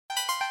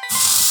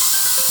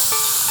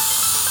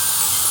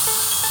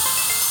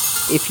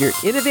If you're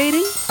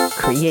innovating,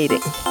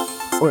 creating,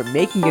 or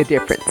making a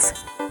difference,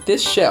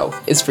 this show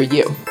is for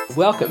you.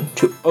 Welcome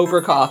to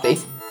Over Coffee.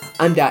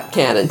 I'm Dot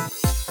Cannon.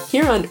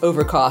 Here on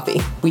Over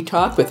Coffee, we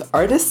talk with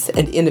artists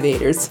and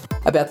innovators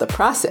about the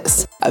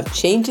process of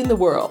changing the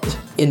world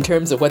in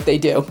terms of what they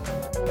do.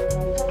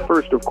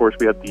 First, of course,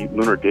 we have the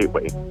Lunar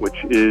Gateway, which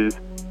is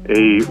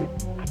a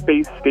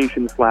space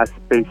station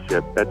 /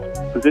 spaceship that's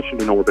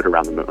positioned in orbit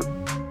around the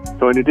moon.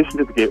 So in addition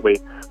to the Gateway,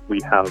 we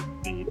have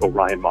the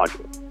Orion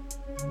module.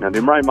 Now, the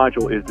Orion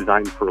module is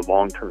designed for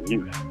long-term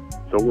use.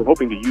 So we're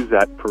hoping to use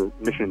that for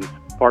missions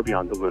far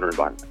beyond the lunar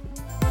environment.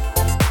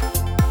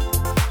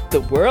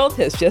 The world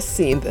has just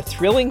seen the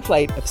thrilling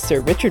flight of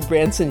Sir Richard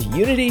Branson's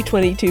Unity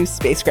 22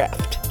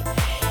 spacecraft.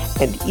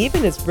 And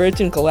even as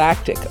Virgin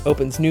Galactic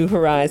opens new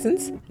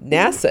horizons,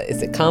 NASA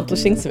is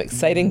accomplishing some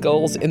exciting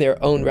goals in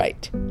their own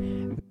right.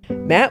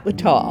 Matt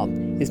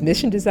Wattal is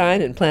Mission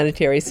Design and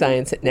Planetary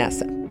Science at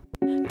NASA.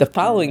 The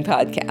following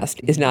podcast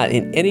is not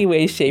in any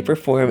way, shape, or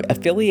form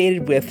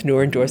affiliated with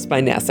nor endorsed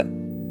by NASA.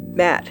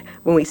 Matt,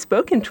 when we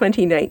spoke in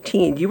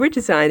 2019, you were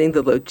designing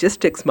the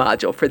logistics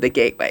module for the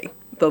Gateway,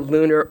 the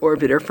lunar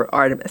orbiter for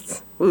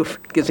Artemis.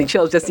 Oof, gives me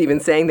chills just even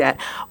saying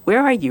that.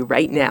 Where are you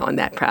right now on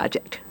that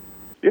project?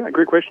 Yeah,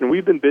 great question.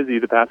 We've been busy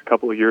the past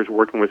couple of years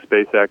working with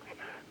SpaceX,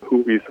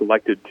 who we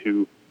selected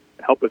to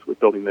help us with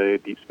building the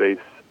deep space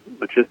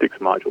logistics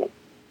module.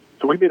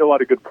 So we made a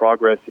lot of good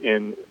progress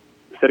in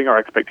setting our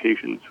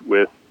expectations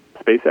with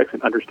SpaceX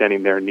and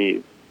understanding their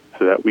needs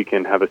so that we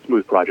can have a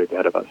smooth project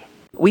ahead of us.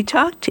 We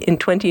talked in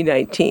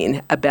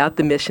 2019 about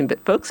the mission,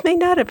 but folks may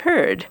not have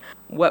heard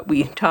what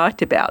we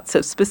talked about.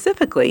 So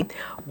specifically,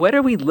 what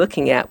are we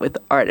looking at with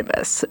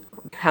Artemis?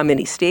 How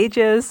many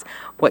stages?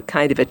 What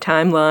kind of a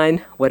timeline?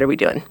 What are we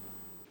doing?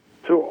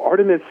 So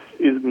Artemis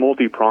is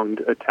multi-pronged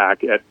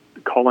attack at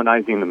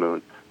colonizing the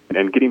moon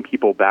and getting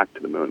people back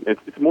to the moon.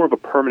 It's more of a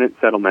permanent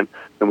settlement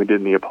than we did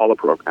in the Apollo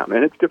program,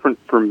 and it's different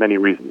for many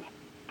reasons.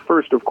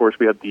 First, of course,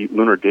 we have the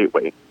Lunar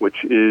Gateway,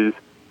 which is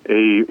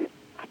a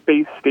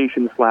space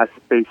station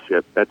 /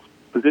 spaceship that's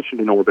positioned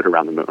in orbit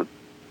around the moon.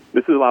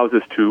 This allows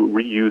us to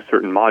reuse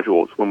certain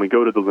modules when we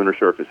go to the lunar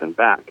surface and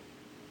back,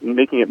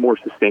 making it more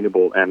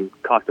sustainable and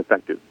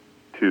cost-effective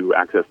to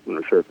access the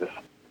lunar surface.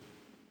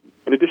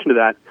 In addition to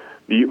that,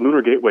 the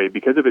Lunar Gateway,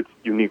 because of its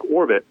unique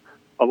orbit,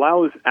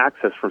 allows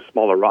access from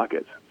smaller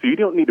rockets. So you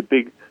don't need a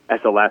big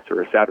SLS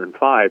or a Saturn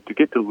V to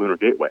get to the Lunar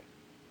Gateway.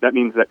 That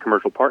means that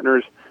commercial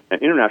partners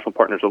and international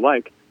partners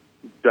alike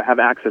have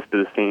access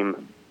to the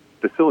same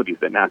facilities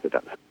that NASA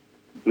does.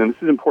 And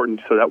this is important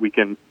so that we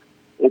can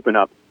open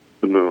up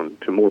the moon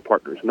to more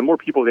partners. And the more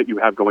people that you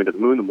have going to the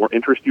moon, the more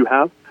interest you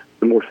have,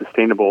 the more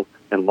sustainable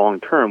and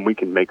long-term we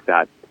can make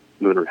that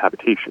lunar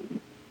habitation.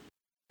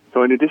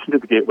 So in addition to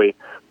the Gateway,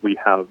 we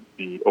have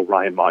the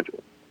Orion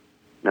module.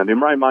 Now, the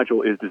Orion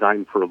module is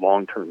designed for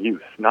long-term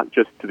use, not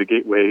just to the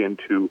Gateway and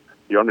to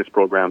the Artemis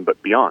program,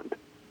 but beyond.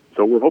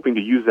 So we're hoping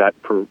to use that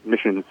for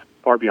missions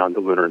far beyond the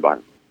lunar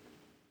environment.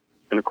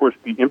 And of course,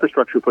 the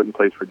infrastructure put in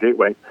place for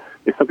Gateway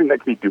is something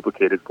that can be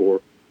duplicated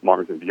for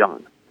Mars and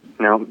beyond.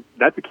 Now,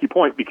 that's a key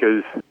point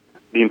because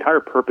the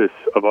entire purpose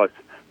of us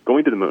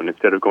going to the moon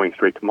instead of going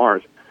straight to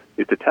Mars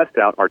is to test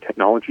out our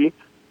technology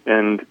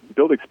and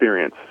build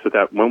experience so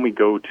that when we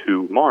go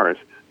to Mars,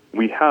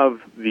 we have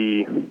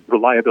the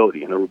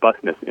reliability and the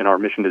robustness in our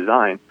mission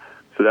design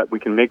so that we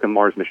can make the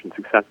Mars mission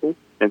successful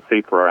and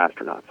safe for our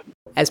astronauts.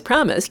 As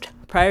promised,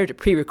 prior to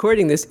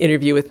pre-recording this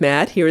interview with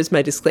Matt, here is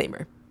my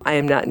disclaimer. I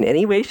am not in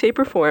any way, shape,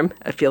 or form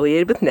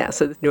affiliated with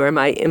NASA, nor am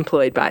I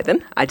employed by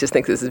them. I just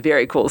think this is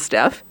very cool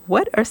stuff.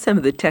 What are some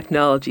of the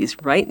technologies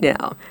right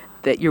now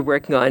that you're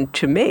working on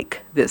to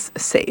make this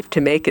safe,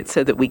 to make it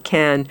so that we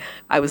can?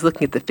 I was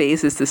looking at the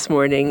phases this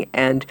morning,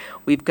 and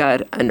we've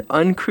got an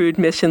uncrewed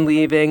mission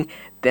leaving,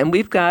 then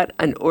we've got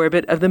an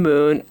orbit of the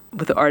moon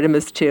with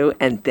Artemis 2,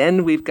 and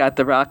then we've got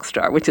the rock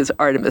star, which is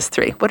Artemis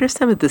 3. What are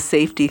some of the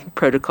safety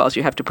protocols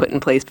you have to put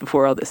in place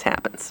before all this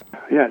happens?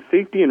 Yeah,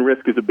 safety and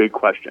risk is a big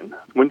question.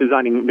 When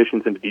designing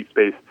missions into deep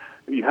space,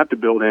 you have to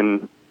build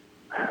in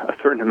a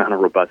certain amount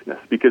of robustness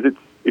because it's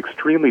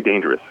extremely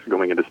dangerous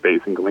going into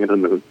space and going into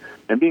the moon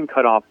and being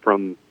cut off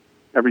from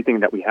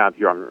everything that we have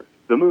here on Earth.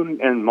 The moon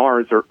and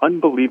Mars are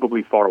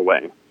unbelievably far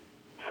away.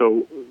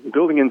 So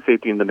building in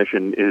safety in the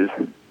mission is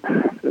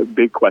a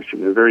big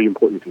question, a very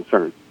important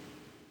concern.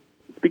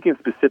 Speaking of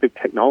specific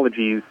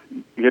technologies,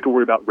 you have to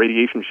worry about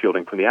radiation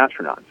shielding from the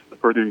astronauts. The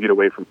further you get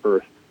away from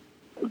Earth,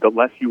 the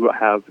less you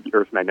have the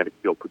Earth's magnetic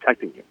field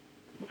protecting you.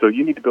 So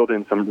you need to build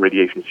in some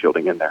radiation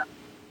shielding in there.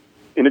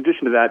 In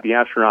addition to that, the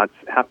astronauts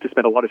have to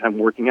spend a lot of time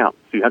working out.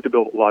 So you have to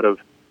build a lot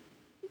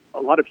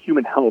of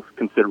human health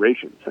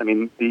considerations. I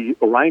mean, the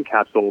Orion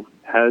capsule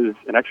has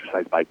an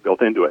exercise bike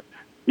built into it.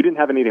 You didn't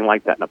have anything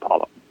like that in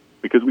Apollo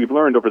because we've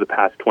learned over the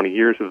past 20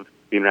 years of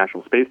the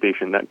International Space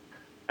Station that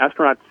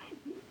astronauts,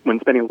 when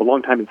spending a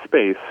long time in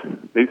space,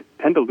 they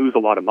tend to lose a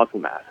lot of muscle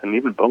mass and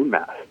even bone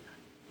mass.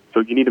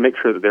 So you need to make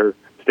sure that they're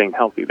staying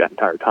healthy that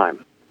entire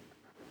time.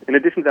 In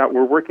addition to that,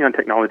 we're working on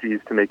technologies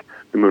to make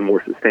the moon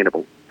more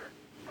sustainable.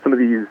 Some of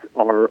these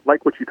are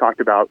like what you talked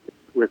about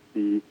with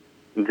the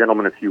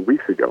gentleman a few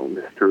weeks ago,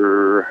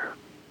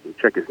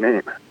 check his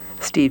name.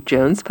 Steve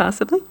Jones,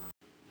 possibly?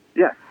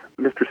 Yes,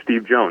 Mr.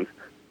 Steve Jones.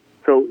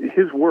 So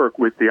his work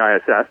with the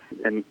ISS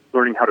and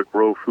learning how to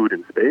grow food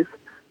in space,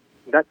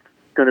 that's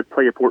going to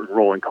play an important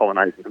role in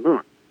colonizing the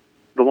moon.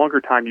 The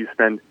longer time you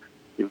spend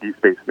in deep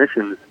space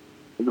missions,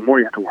 the more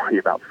you have to worry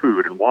about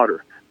food and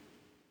water.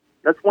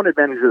 That's one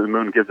advantage that the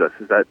moon gives us,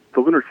 is that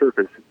the lunar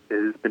surface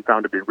has been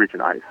found to be rich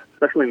in ice,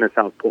 especially in the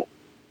South Pole.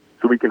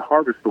 So we can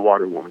harvest the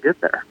water when we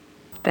get there.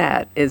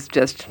 That is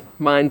just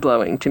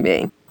mind-blowing to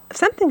me.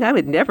 Something I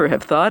would never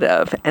have thought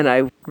of, and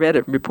I read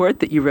a report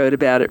that you wrote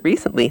about it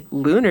recently,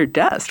 lunar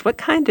dust. What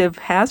kind of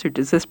hazard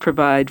does this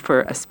provide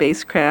for a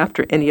spacecraft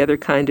or any other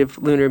kind of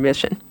lunar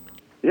mission?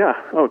 Yeah.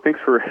 Oh, thanks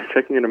for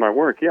checking into my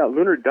work. Yeah,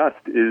 lunar dust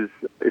is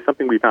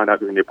something we found out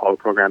during the Apollo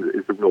program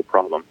is a real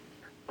problem.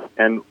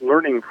 And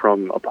learning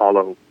from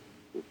Apollo,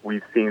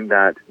 we've seen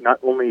that not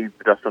only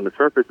the dust on the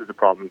surface is a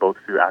problem both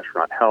to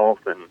astronaut health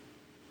and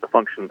the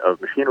function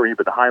of machinery,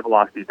 but the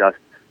high-velocity dust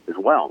as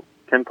well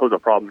can pose a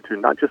problem to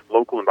not just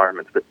local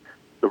environments, but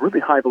the really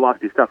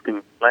high-velocity stuff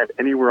can land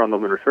anywhere on the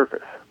lunar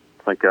surface.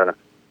 It's like a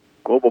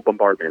global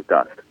bombardment of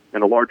dust.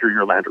 And the larger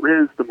your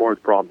lander is, the more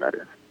the problem that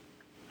is.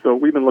 So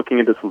we've been looking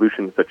into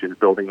solutions such as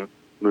building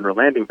lunar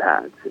landing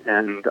pads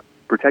and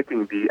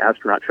protecting the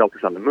astronaut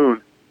shelters on the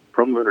moon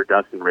from lunar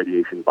dust and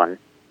radiation by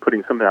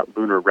putting some of that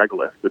lunar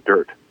regolith, the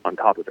dirt, on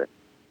top of it.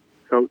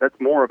 So that's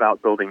more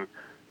about building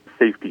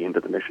safety into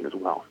the mission as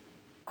well.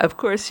 Of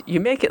course, you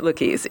make it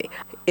look easy.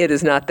 It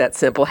is not that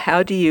simple.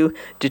 How do you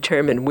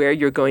determine where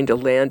you're going to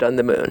land on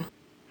the moon?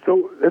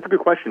 So that's a good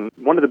question.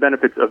 One of the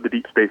benefits of the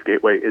Deep Space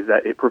Gateway is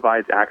that it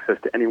provides access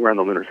to anywhere on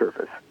the lunar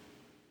surface.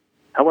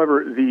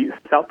 However, the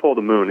South Pole of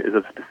the moon is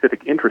of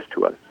specific interest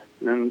to us,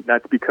 and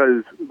that's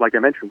because, like I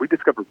mentioned, we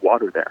discovered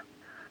water there.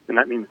 And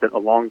that means that a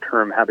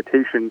long-term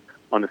habitation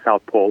on the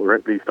South Pole, or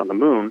at least on the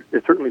moon,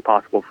 is certainly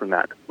possible from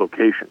that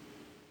location.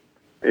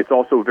 It's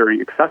also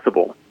very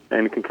accessible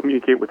and can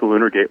communicate with the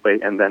Lunar Gateway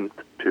and then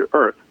to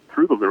Earth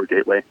through the Lunar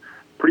Gateway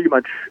pretty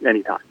much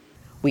anytime.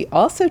 We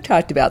also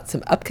talked about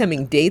some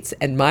upcoming dates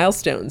and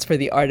milestones for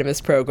the Artemis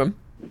program.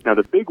 Now,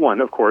 the big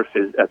one, of course,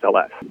 is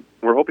SLS.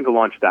 We're hoping to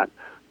launch that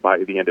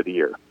by the end of the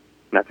year.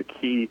 And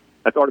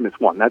that's Artemis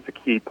 1. That's a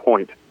key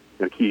point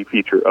and a key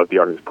feature of the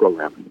Artemis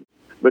program.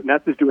 But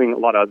NASA's doing a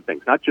lot of other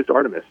things, not just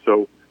Artemis,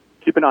 so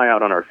keep an eye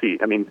out on our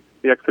feed. I mean,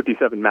 the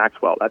X-57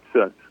 Maxwell, that's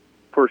the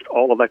first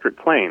all-electric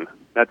plane.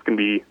 That's going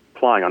to be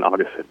flying on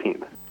August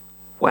 15th.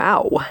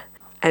 Wow.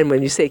 And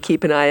when you say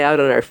keep an eye out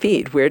on our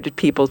feed, where did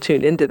people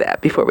tune into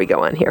that before we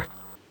go on here?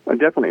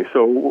 Definitely.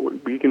 So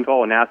you can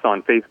follow NASA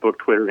on Facebook,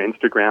 Twitter,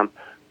 Instagram.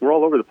 We're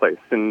all over the place,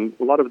 and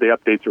a lot of the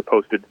updates are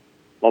posted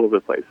all over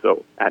the place,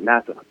 so at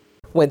NASA.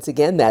 Once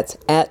again, that's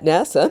at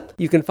NASA.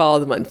 You can follow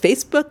them on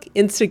Facebook,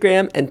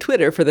 Instagram, and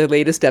Twitter for their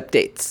latest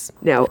updates.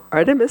 Now,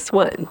 Artemis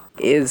 1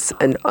 is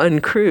an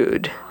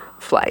uncrewed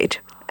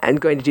flight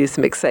and going to do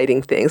some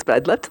exciting things, but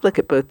I'd love to look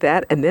at both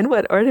that and then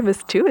what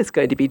Artemis 2 is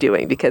going to be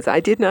doing, because I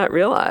did not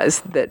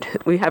realize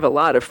that we have a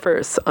lot of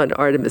firsts on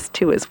Artemis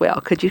 2 as well.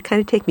 Could you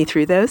kind of take me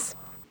through those?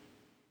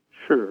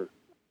 Sure.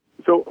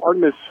 So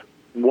Artemis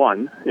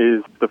 1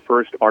 is the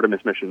first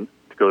Artemis mission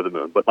to go to the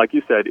moon, but like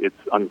you said, it's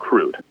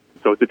uncrewed.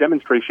 So it's a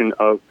demonstration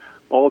of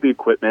all the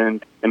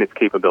equipment and its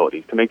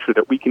capabilities to make sure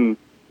that we can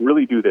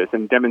really do this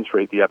and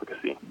demonstrate the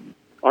efficacy.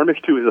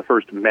 Artemis 2 is the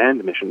first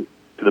manned mission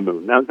to the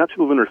moon. Now, not to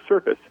the lunar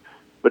surface,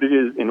 but it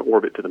is in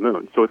orbit to the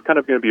moon. So it's kind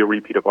of going to be a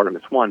repeat of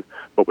Artemis 1,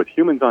 but with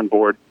humans on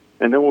board,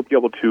 and then we'll be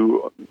able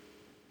to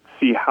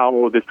see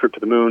how this trip to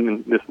the moon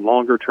and this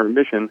longer-term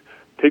mission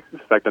takes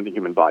effect on the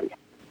human body.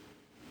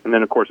 And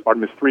then, of course,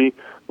 Artemis 3,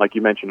 like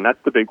you mentioned,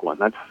 that's the big one.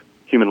 That's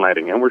human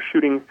landing. And we're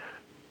shooting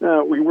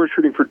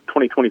for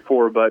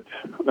 2024, but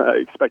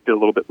expect it a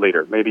little bit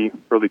later, maybe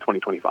early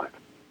 2025.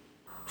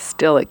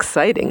 Still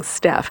exciting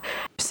stuff.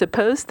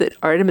 Suppose that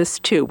Artemis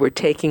 2 were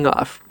taking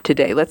off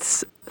today.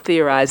 Let's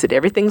theorize that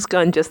everything's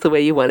gone just the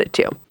way you want it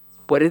to.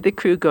 What are the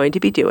crew going to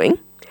be doing?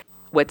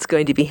 What's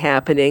going to be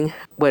happening?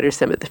 What are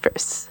some of the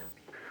firsts?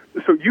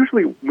 So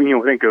usually when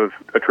you think of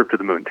a trip to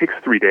the moon, it takes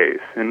 3 days.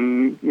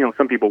 And,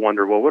 some people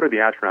wonder, well, what are the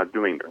astronauts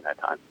doing during that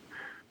time?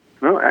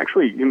 Well,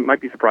 actually, you might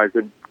be surprised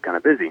they're kind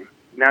of busy.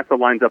 NASA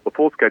lines up a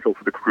full schedule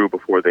for the crew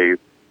before they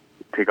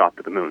take off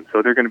to the moon.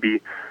 So they're going to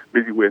be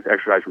busy with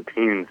exercise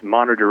routines,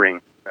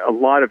 monitoring a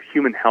lot of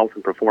human health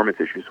and performance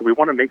issues. So we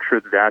want to make sure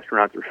that the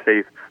astronauts are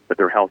safe, that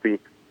they're healthy,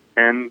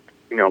 and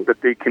that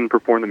they can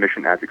perform the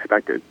mission as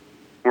expected.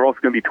 We're also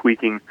going to be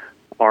tweaking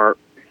our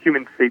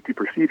human safety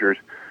procedures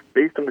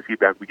based on the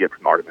feedback we get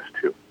from Artemis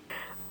 2.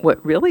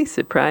 What really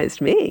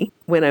surprised me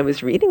when I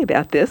was reading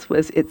about this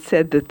was it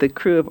said that the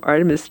crew of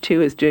Artemis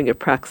 2 is doing a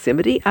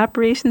proximity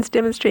operations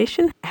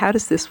demonstration. How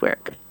does this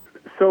work?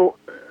 So,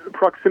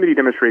 proximity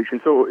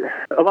demonstration. So,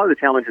 a lot of the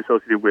challenge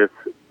associated with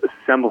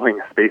assembling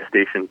a space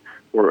station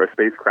or a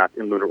spacecraft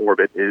in lunar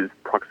orbit is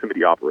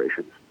proximity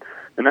operations.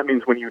 And that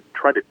means when you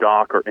try to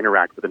dock or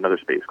interact with another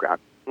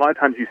spacecraft, a lot of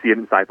times you see it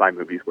in sci-fi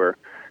movies where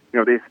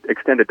they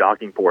extend a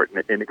docking port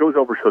and it goes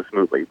over so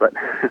smoothly. But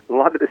a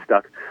lot of this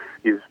stuff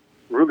is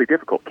really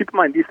difficult. Keep in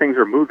mind, these things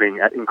are moving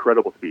at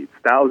incredible speeds,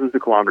 thousands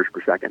of kilometers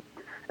per second.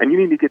 And you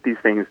need to get these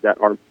things that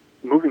are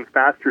moving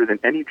faster than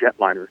any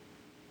jetliner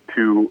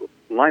to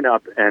line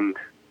up and,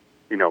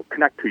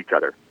 connect to each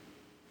other.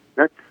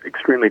 That's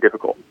extremely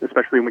difficult,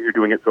 especially when you're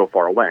doing it so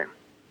far away.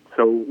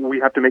 So we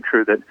have to make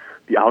sure that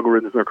the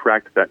algorithms are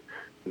correct, that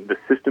the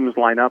systems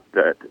line up,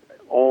 that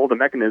all the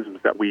mechanisms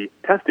that we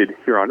tested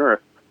here on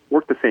Earth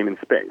work the same in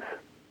space.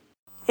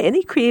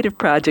 Any creative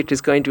project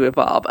is going to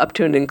evolve, up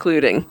to and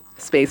including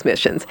space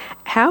missions.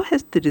 How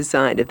has the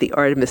design of the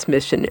Artemis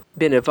mission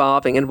been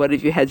evolving, and what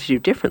have you had to do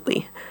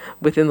differently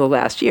within the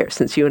last year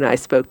since you and I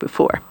spoke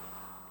before?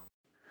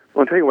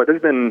 Well, I'll tell you what,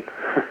 there's been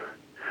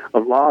a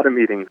lot of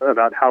meetings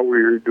about how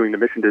we're doing the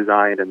mission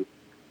design and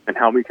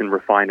how we can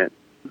refine it.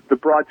 The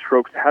broad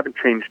strokes haven't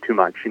changed too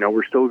much.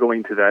 We're still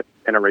going to that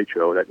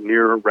NRHO, that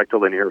near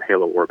rectilinear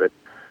halo orbit,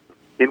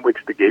 in which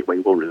the gateway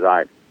will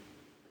reside.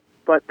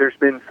 But there's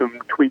been some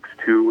tweaks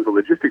to the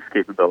logistics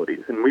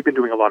capabilities, and we've been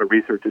doing a lot of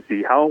research to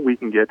see how we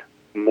can get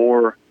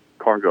more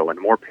cargo and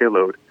more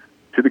payload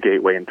to the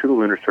gateway and to the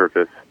lunar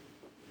surface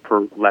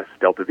for less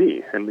delta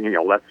V and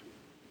less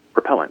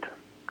propellant,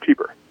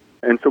 cheaper.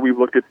 And so we've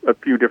looked at a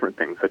few different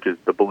things, such as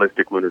the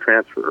ballistic lunar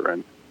transfer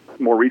and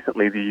more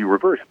recently the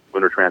reverse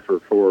lunar transfer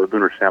for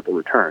lunar sample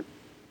return.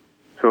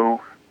 So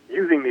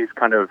using these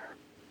kind of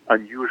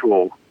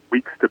unusual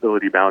weak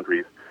stability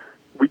boundaries,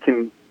 we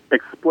can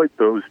exploit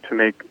those to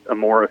make a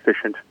more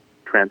efficient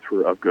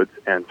transfer of goods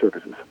and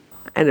services.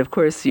 And of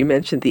course, you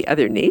mentioned the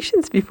other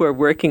nations before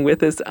working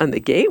with us on the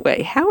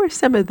Gateway. How are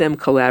some of them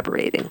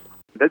collaborating?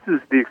 This is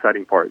the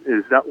exciting part,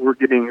 is that we're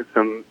getting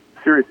some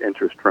serious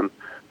interest from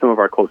some of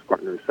our close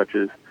partners, such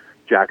as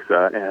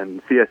JAXA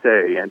and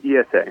CSA and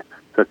ESA.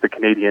 So that's the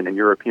Canadian and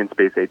European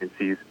space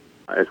agencies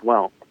as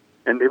well.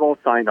 And they've all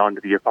signed on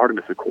to the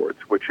Artemis Accords,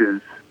 which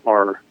is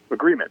our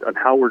agreement on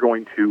how we're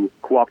going to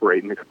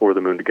cooperate and explore the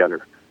moon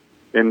together.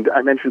 And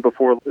I mentioned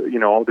before,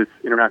 all this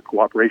international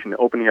cooperation,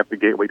 opening up the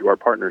gateway to our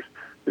partners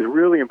is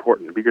really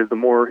important, because the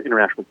more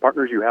international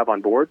partners you have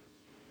on board,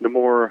 the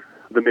more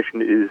the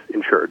mission is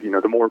ensured.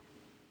 The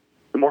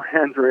more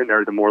hands are in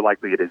there, the more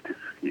likely it is to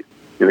succeed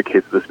in the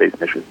case of the space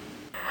mission.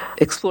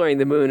 Exploring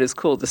the moon is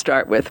cool to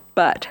start with,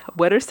 but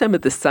what are some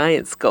of the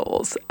science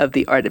goals of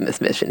the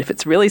Artemis mission? If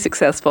it's really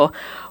successful,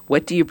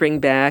 what do you bring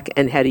back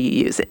and how do you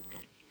use it?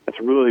 That's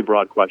a really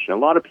broad question. A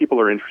lot of people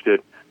are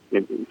interested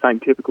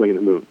scientifically in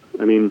the moon.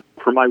 I mean,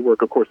 for my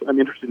work, of course, I'm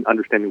interested in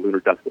understanding lunar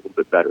dust a little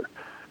bit better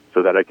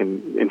so that I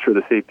can ensure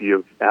the safety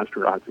of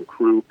astronauts and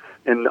crew.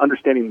 And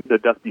understanding the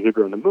dust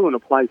behavior on the moon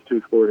applies to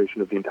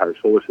exploration of the entire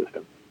solar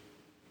system.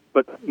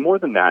 But more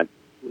than that,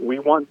 we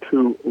want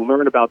to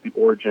learn about the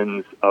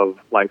origins of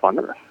life on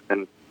Earth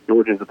and the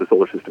origins of the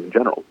solar system in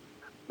general.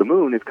 The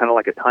moon is kind of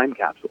like a time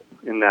capsule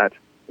in that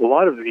a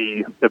lot of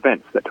the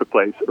events that took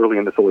place early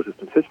in the solar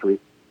system's history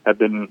have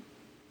been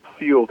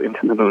sealed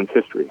into the moon's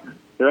history.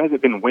 There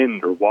hasn't been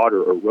wind or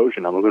water or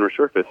erosion on the lunar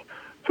surface,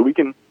 so we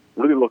can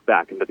really look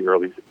back into the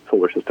early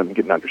solar system and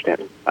get an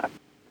understanding of that.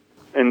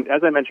 And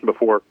as I mentioned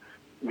before,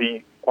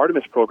 the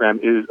Artemis program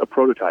is a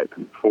prototype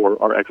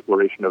for our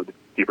exploration of the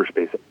deeper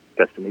space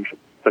destinations,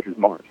 such as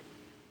Mars.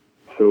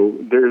 So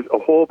there's a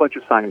whole bunch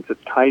of science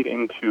that's tied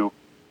into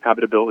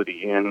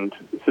habitability and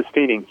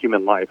sustaining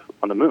human life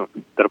on the moon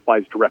that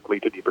applies directly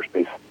to deeper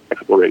space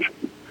exploration.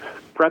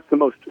 Perhaps the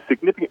most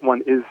significant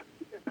one is,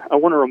 I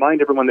want to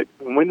remind everyone that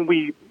when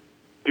we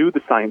do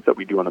the science that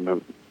we do on the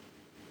moon,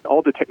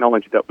 all the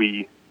technology that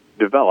we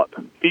develop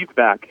feeds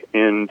back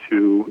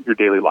into your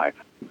daily life.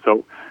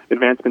 So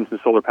advancements in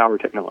solar power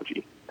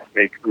technology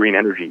make green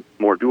energy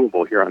more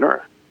doable here on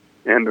Earth.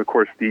 And of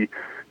course, the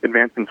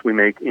advancements we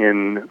make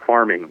in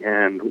farming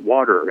and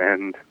water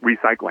and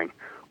recycling,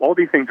 all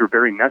these things are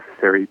very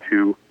necessary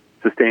to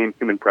sustain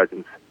human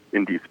presence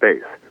in deep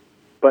space.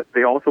 But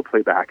they also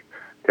play back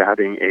to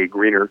having a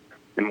greener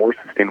and more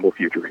sustainable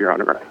future here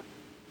on Earth.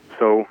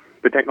 So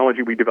the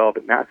technology we develop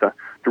at NASA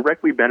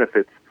directly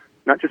benefits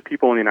not just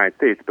people in the United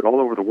States, but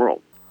all over the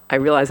world. I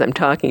realize I'm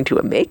talking to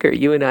a maker.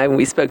 You and I, when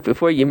we spoke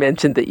before, you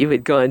mentioned that you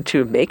had gone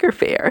to a maker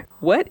fair.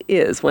 What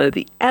is one of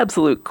the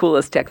absolute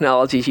coolest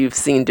technologies you've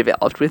seen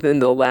developed within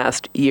the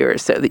last year or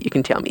so that you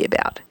can tell me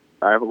about?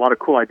 I have a lot of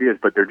cool ideas,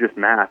 but they're just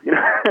math,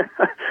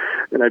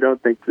 and I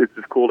don't think it's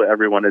as cool to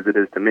everyone as it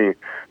is to me.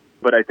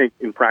 But I think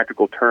in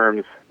practical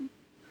terms,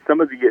 some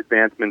of the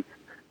advancements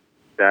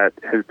that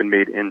has been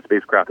made in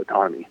spacecraft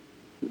autonomy,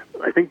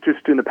 I think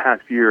just in the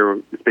past year,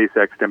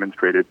 SpaceX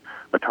demonstrated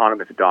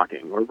autonomous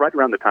docking, or right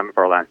around the time of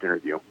our last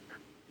interview.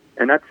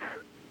 And that's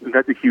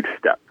a huge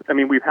step. I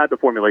mean, we've had the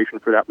formulation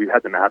for that, we've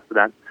had the math for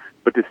that,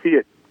 but to see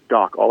it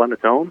dock all on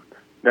its own,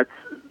 that's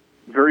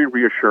very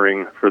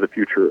reassuring for the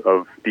future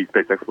of deep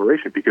space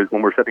exploration, because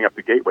when we're setting up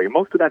the gateway,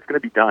 most of that's going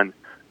to be done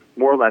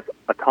more or less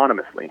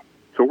autonomously.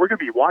 So we're going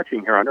to be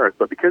watching here on Earth,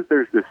 but because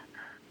there's this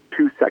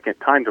 2-second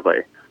time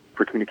delay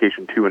for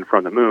communication to and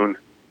from the moon,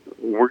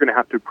 we're going to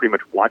have to pretty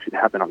much watch it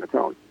happen on its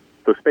own.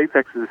 So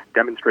SpaceX's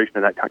demonstration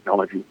of that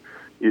technology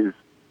is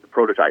the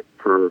prototype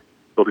for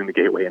building the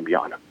gateway and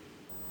beyond.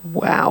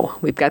 Wow,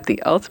 we've got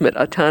the ultimate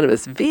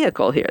autonomous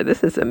vehicle here.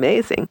 This is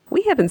amazing.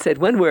 We haven't said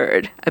one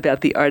word about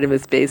the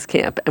Artemis Base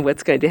Camp and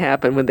what's going to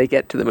happen when they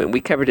get to the moon.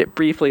 We covered it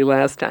briefly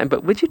last time,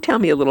 but would you tell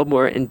me a little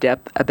more in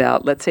depth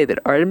about, let's say that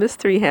Artemis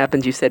 3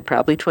 happens, you said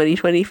probably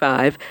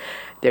 2025,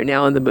 they're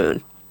now on the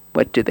moon.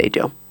 What do they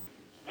do?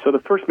 So the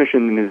first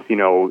mission is,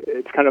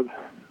 it's kind of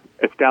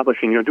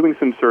establishing, doing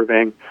some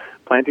surveying,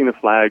 planting the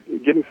flag,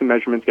 getting some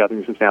measurements,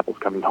 gathering some samples,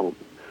 coming home.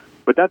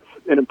 But that's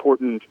an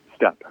important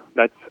step.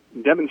 That's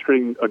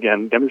demonstrating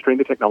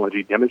the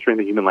technology, demonstrating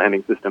the human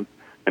landing system,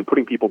 and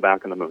putting people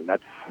back on the moon.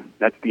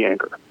 That's the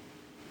anchor.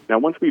 Now,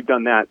 once we've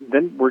done that,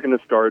 then we're going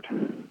to start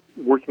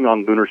working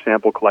on lunar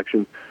sample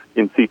collection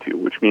in situ,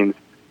 which means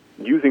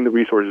using the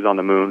resources on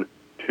the moon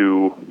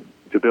to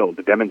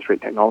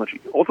demonstrate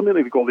technology.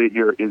 Ultimately, the goal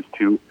here is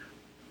to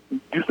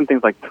do some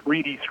things like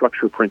 3D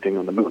structure printing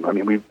on the moon. I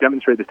mean, we've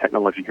demonstrated this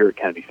technology here at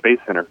Kennedy Space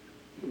Center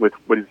with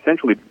what is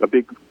essentially a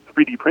big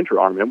 3D printer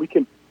arm, and we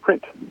can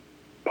print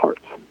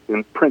parts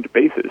and print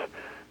bases.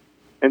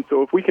 And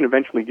so if we can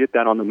eventually get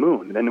that on the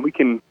moon, then we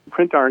can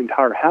print our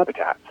entire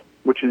habitats,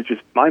 which is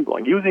just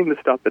mind-blowing, using the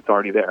stuff that's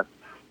already there.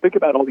 Think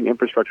about all the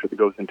infrastructure that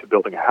goes into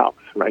building a house,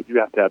 right? You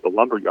have to have the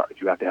lumber yards.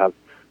 You have to have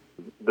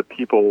the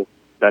people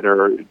that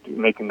are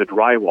making the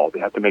drywall. They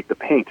have to make the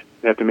paint.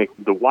 They have to make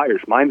the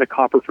wires, mine the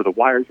copper for the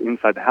wires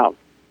inside the house.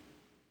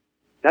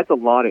 That's a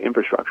lot of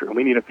infrastructure, and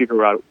we need to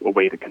figure out a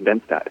way to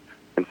condense that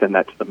and send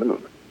that to the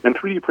moon. And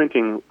 3D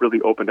printing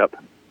really opened up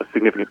a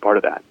significant part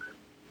of that.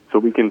 So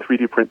we can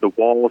 3D print the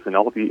walls and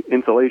all the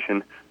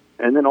insulation,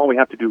 and then all we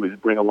have to do is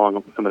bring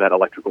along some of that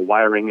electrical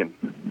wiring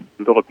and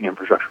build up the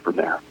infrastructure from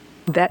there.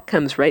 That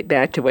comes right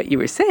back to what you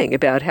were saying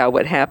about how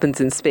what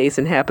happens in space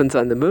and happens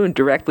on the moon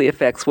directly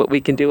affects what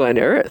we can do on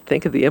Earth.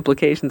 Think of the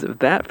implications of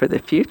that for the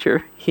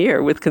future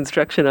here with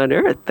construction on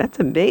Earth. That's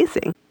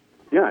amazing.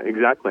 Yeah,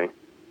 exactly.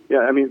 Yeah,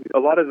 I mean, a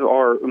lot of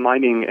our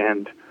mining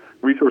and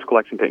resource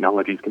collection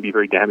technologies can be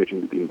very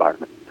damaging to the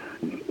environment,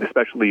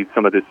 especially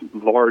some of this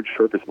large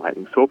surface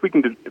mining. So if we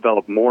can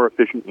develop more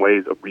efficient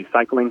ways of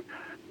recycling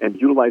and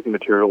utilizing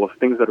materials,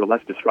 things that are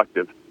less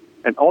destructive,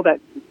 and all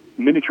that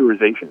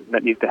miniaturization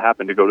that needs to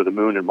happen to go to the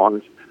moon and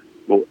Mars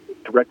will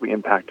directly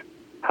impact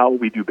how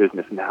we do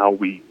business and how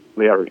we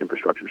lay out our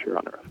infrastructures here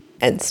on Earth.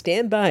 And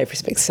stand by for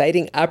some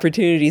exciting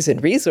opportunities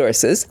and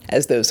resources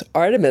as those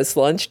Artemis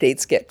launch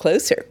dates get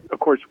closer. Of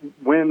course,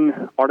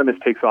 when Artemis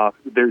takes off,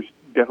 there's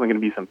definitely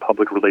going to be some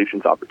public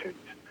relations opportunities.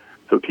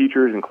 So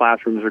teachers and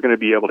classrooms are going to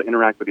be able to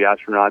interact with the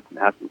astronauts and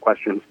ask them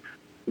questions.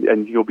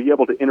 And you'll be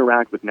able to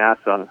interact with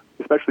NASA,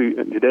 especially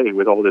today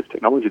with all this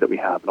technology that we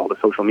have and all the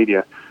social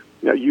media.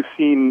 You've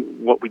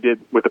seen what we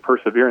did with the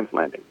Perseverance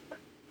landing.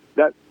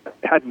 That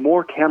had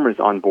more cameras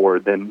on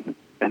board than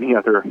any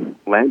other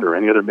lander,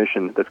 any other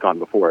mission that's gone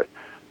before it.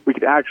 We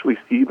could actually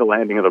see the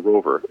landing of the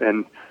rover.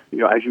 And,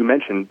 as you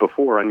mentioned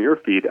before on your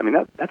feed, I mean,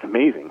 that's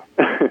amazing.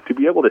 To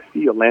be able to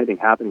see a landing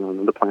happening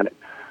on the planet,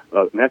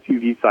 an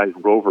SUV-sized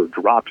rover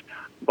dropped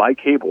by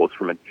cables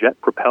from a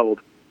jet-propelled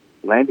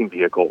landing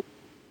vehicle,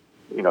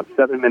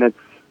 7 minutes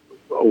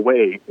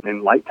away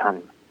in light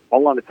time,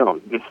 all on its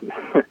own.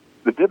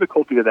 The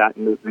difficulty of that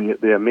and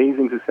the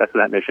amazing success of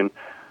that mission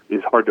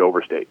is hard to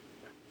overstate.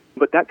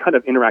 But that kind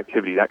of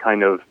interactivity, that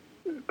kind of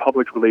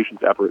public relations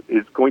effort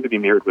is going to be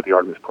mirrored with the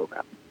Artemis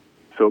program.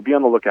 So be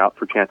on the lookout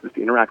for chances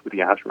to interact with the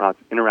astronauts,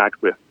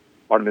 interact with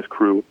Artemis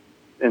crew,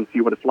 and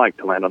see what it's like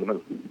to land on the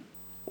moon.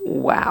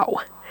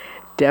 Wow,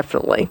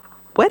 definitely.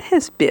 What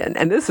has been,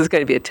 and this is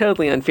going to be a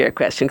totally unfair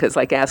question because it's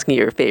like asking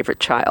your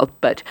favorite child,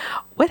 but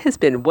what has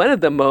been one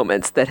of the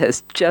moments that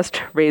has just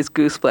raised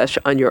gooseflesh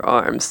on your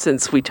arms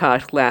since we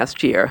talked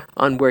last year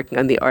on working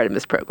on the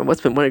Artemis program?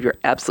 What's been one of your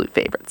absolute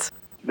favorites?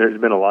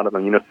 There's been a lot of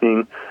them.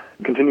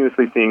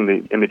 Continuously seeing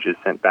the images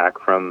sent back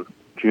from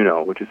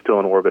Juno, which is still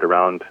in orbit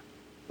around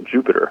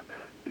Jupiter,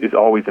 is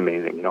always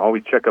amazing.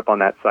 Always check up on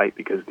that site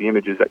because the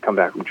images that come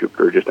back from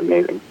Jupiter are just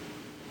amazing.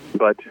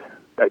 But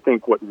I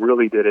think what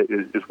really did it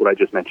is what I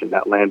just mentioned,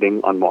 that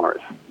landing on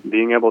Mars.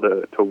 Being able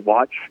to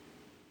watch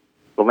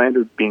the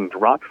lander being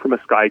dropped from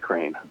a sky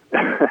crane.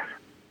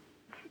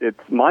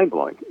 It's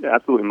mind-blowing,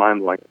 absolutely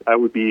mind-blowing. I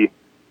would be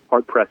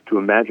hard-pressed to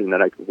imagine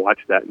that I could watch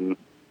that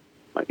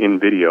in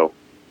video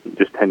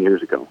just 10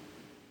 years ago.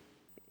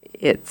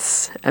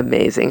 It's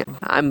amazing.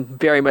 I'm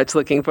very much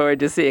looking forward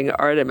to seeing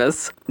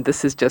Artemis.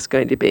 This is just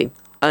going to be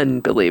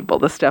unbelievable,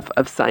 the stuff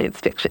of science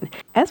fiction.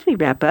 As we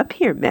wrap up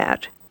here,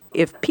 Matt,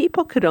 if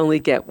people could only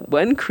get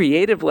one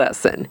creative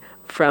lesson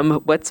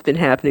from what's been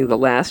happening the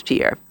last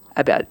year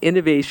about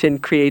innovation,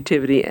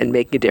 creativity, and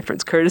making a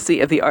difference, courtesy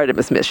of the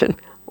Artemis mission,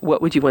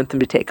 what would you want them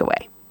to take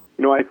away?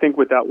 I think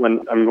with that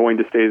one, I'm going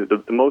to say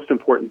that the most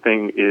important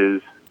thing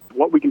is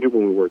what we can do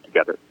when we work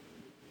together.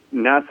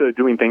 NASA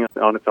doing things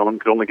on its own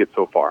could only get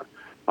so far.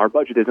 Our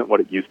budget isn't what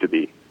it used to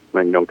be,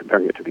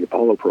 comparing it to the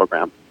Apollo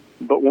program.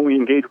 But when we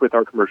engage with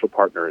our commercial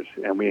partners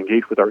and we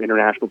engage with our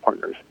international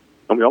partners,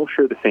 and we all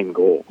share the same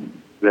goal,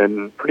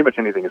 then pretty much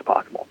anything is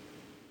possible.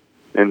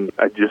 And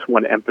I just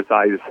want to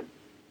emphasize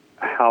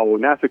how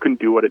NASA couldn't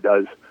do what it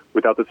does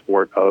without the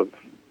support of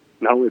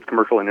not only its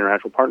commercial and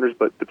international partners,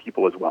 but the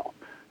people as well.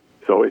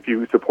 So if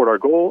you support our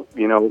goal,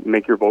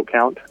 make your vote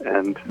count,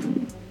 and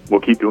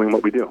we'll keep doing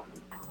what we do.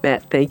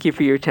 Matt, thank you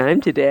for your time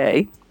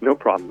today. No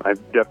problem.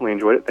 I've definitely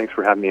enjoyed it. Thanks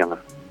for having me on.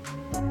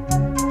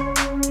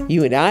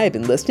 You and I have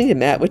been listening to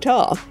Matt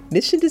Whitall,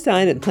 Mission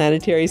Design and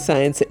Planetary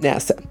Science at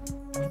NASA.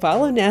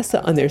 Follow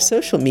NASA on their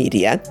social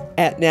media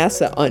at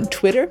NASA on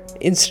Twitter,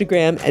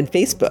 Instagram, and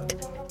Facebook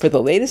for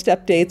the latest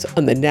updates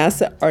on the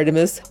NASA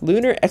Artemis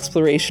Lunar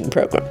Exploration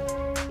Program.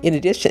 In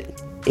addition,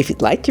 if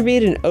you'd like to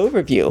read an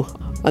overview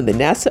on the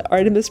NASA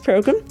Artemis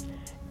program,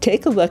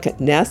 take a look at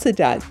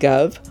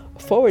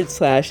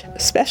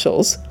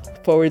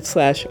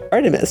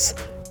nasa.gov/specials/Artemis,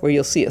 where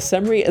you'll see a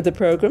summary of the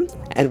program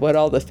and what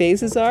all the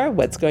phases are,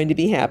 what's going to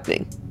be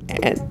happening.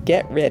 And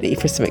get ready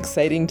for some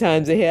exciting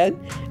times ahead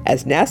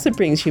as NASA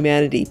brings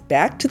humanity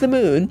back to the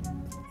moon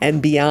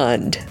and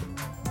beyond.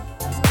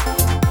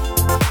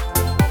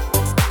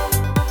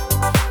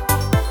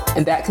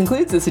 And that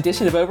concludes this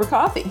edition of Over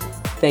Coffee.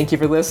 Thank you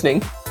for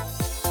listening.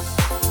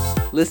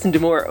 Listen to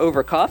more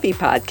Over Coffee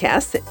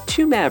podcasts at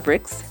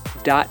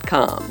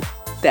twomavericks.com.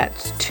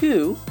 That's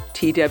 2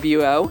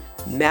 TWO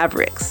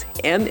Mavericks,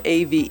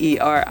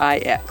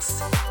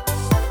 Maverix.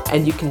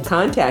 And you can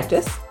contact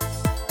us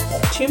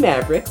at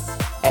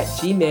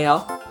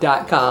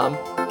twomavericks@gmail.com.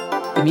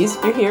 The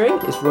music you're hearing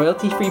is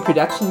royalty-free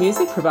production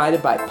music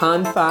provided by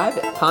Pond5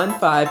 at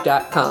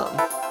pond5.com.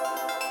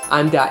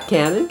 I'm Dot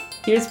Cannon.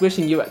 Here's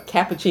wishing you a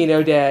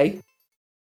cappuccino day.